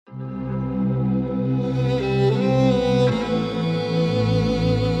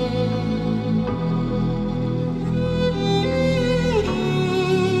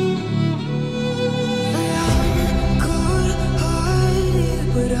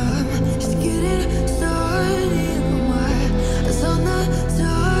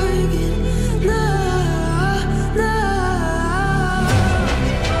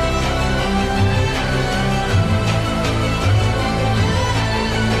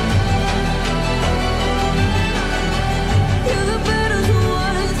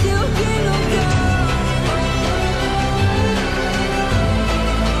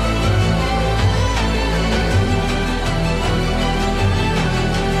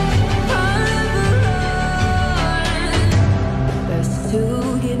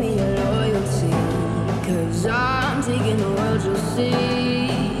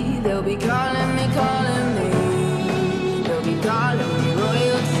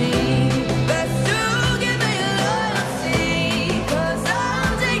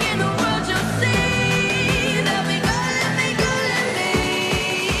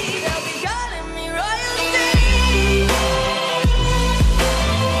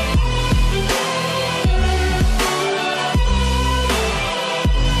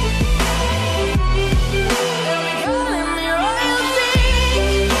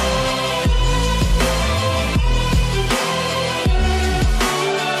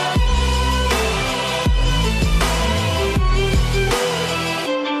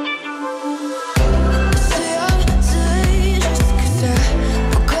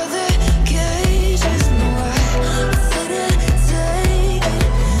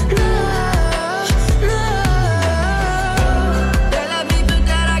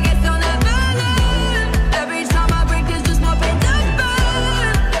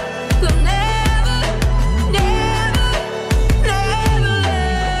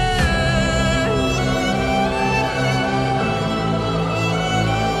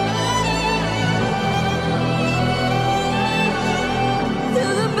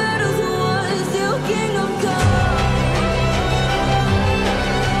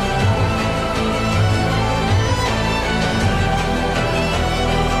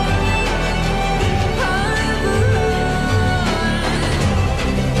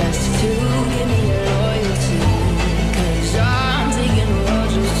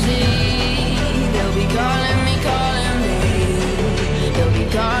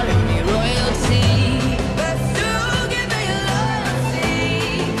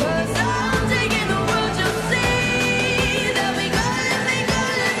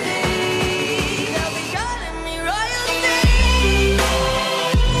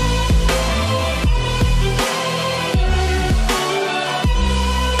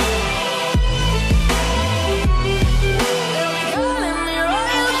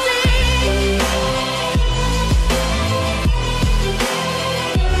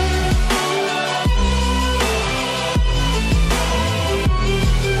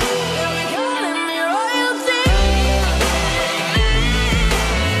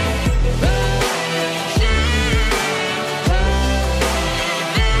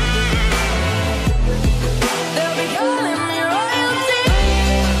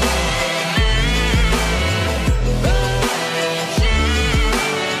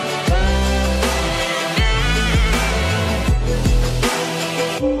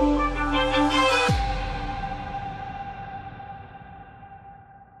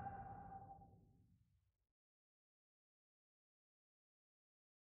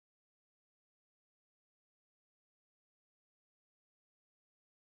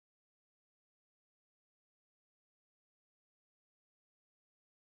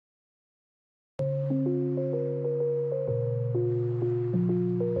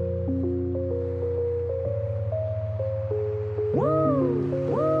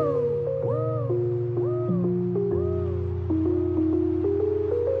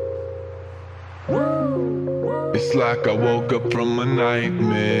It's like I woke up from a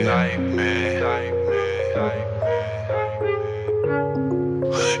nightmare.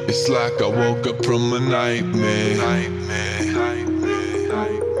 It's like I woke up from a nightmare.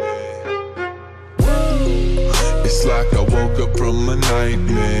 It's like I woke up from a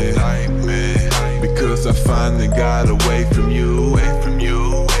nightmare. Because I finally got away from you.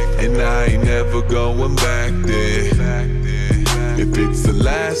 And I ain't never going back there. If it's the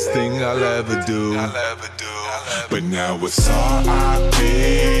last thing I'll ever do. But now it's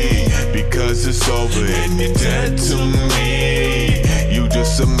R.I.P. because it's over and you're dead to me. You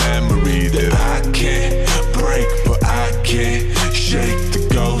just a memory that I can't break, but I can't shake the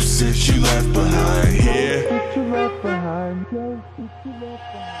ghost that you left behind here.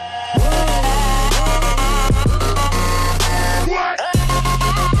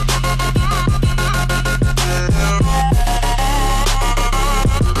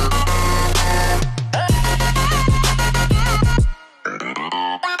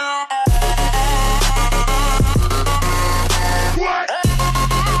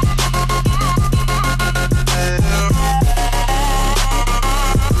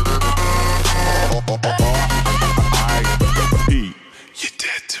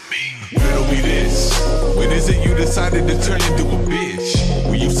 Decided to turn into a bitch.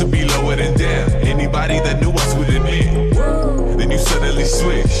 We used to be lower than down. Anybody that knew us would admit. Then you suddenly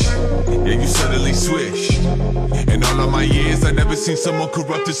switch. Yeah, you suddenly switch. And all of my years, I never seen someone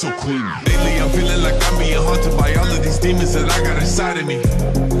corrupted so quick. Lately, I'm feeling like I'm being haunted by all of these demons that I got inside of me.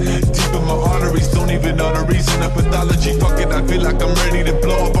 Deep in my arteries, don't even know the reason of pathology. Fuck it, I feel like I'm ready to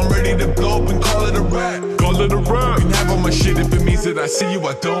blow up. I'm ready to blow up and call it a rap. Call it a rap. You can have all my shit if it means that I see you,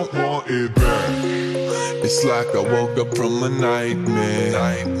 I don't want it back. It's like I woke up from a nightmare.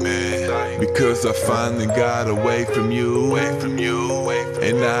 Because I finally got away from you.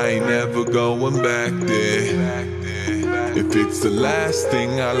 And I ain't never going back there. If it's the last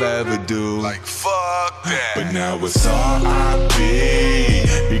thing I'll ever do. Like fuck that. But now it's R.I.P.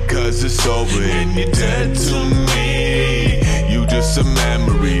 because it's over and you're dead to me. You just a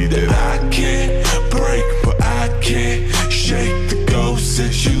memory that I can't break, but I can't shake the ghost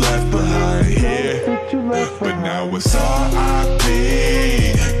that you left behind here. But now it's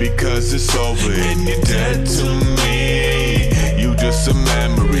R.I.P. because it's over and you're dead to me. You just a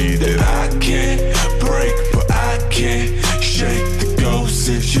memory that I can't break, but I can't shake the ghost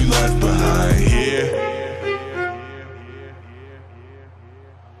that you left behind here.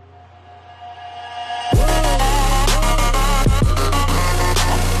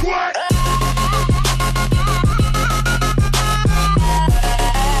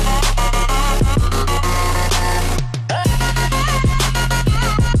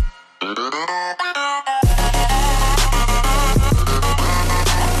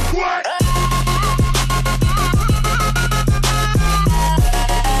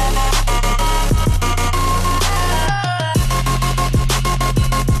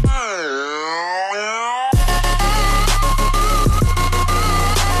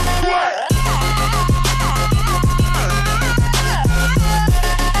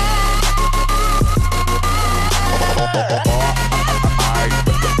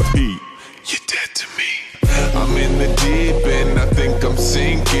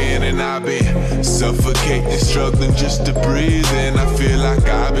 I've been suffocating, struggling just to breathe, and I feel like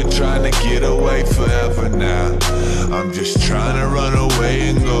I've been trying to get away forever now. I'm just trying to run away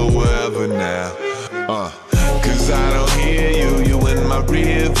and go wherever now. Cause I don't hear you, you in my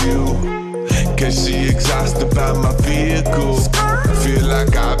rear view. Cause she exhausted by my vehicle. Feel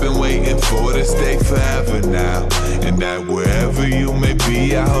like I've been waiting for this day forever now. And that wherever you may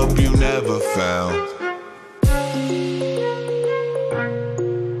be, I hope you never found